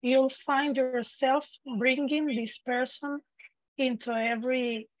 You'll find yourself bringing this person into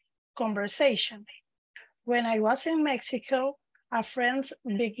every conversation. When I was in Mexico, a friend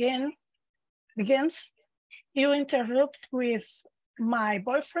begins, you interrupt with, my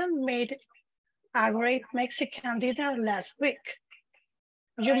boyfriend made a great Mexican dinner last week.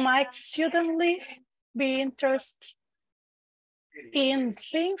 You might suddenly be interested in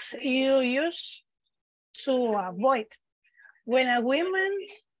things you used to avoid. When a woman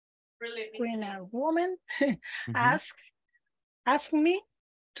asks me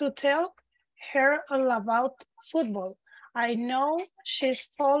to tell her all about football, I know she's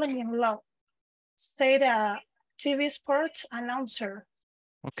falling in love, said a TV sports announcer.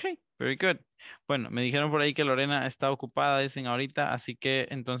 Okay, very good. Bueno, me dijeron por ahí que Lorena está ocupada, dicen ahorita, así que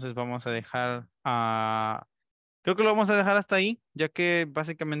entonces vamos a dejar creo que lo vamos a dejar hasta ahí, ya que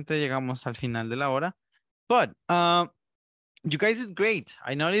básicamente llegamos al final de la hora. But you guys did great.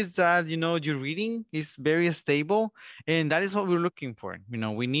 I noticed that, your reading is very stable, and that is what we're looking for.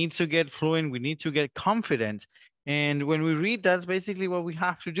 We need to get fluent, we need to get confident. And when we read, that's basically what we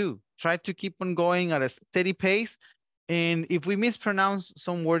have to do. Try to keep on going at a steady pace. And if we mispronounce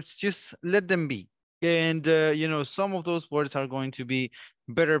some words, just let them be. And, some of those words are going to be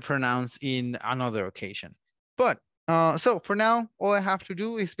better pronounced in another occasion. But, so for now, all I have to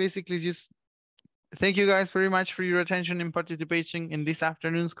do is basically just thank you guys very much for your attention and participation in this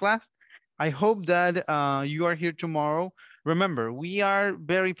afternoon's class. I hope that you are here tomorrow. Remember, we are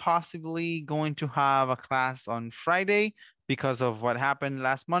very possibly going to have a class on Friday because of what happened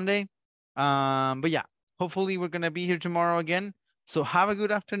last Monday. But yeah, hopefully we're going to be here tomorrow again. So have a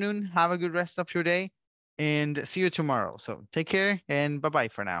good afternoon. Have a good rest of your day and see you tomorrow. So take care and bye-bye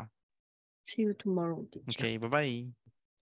for now. See you tomorrow, teacher. Okay, bye-bye.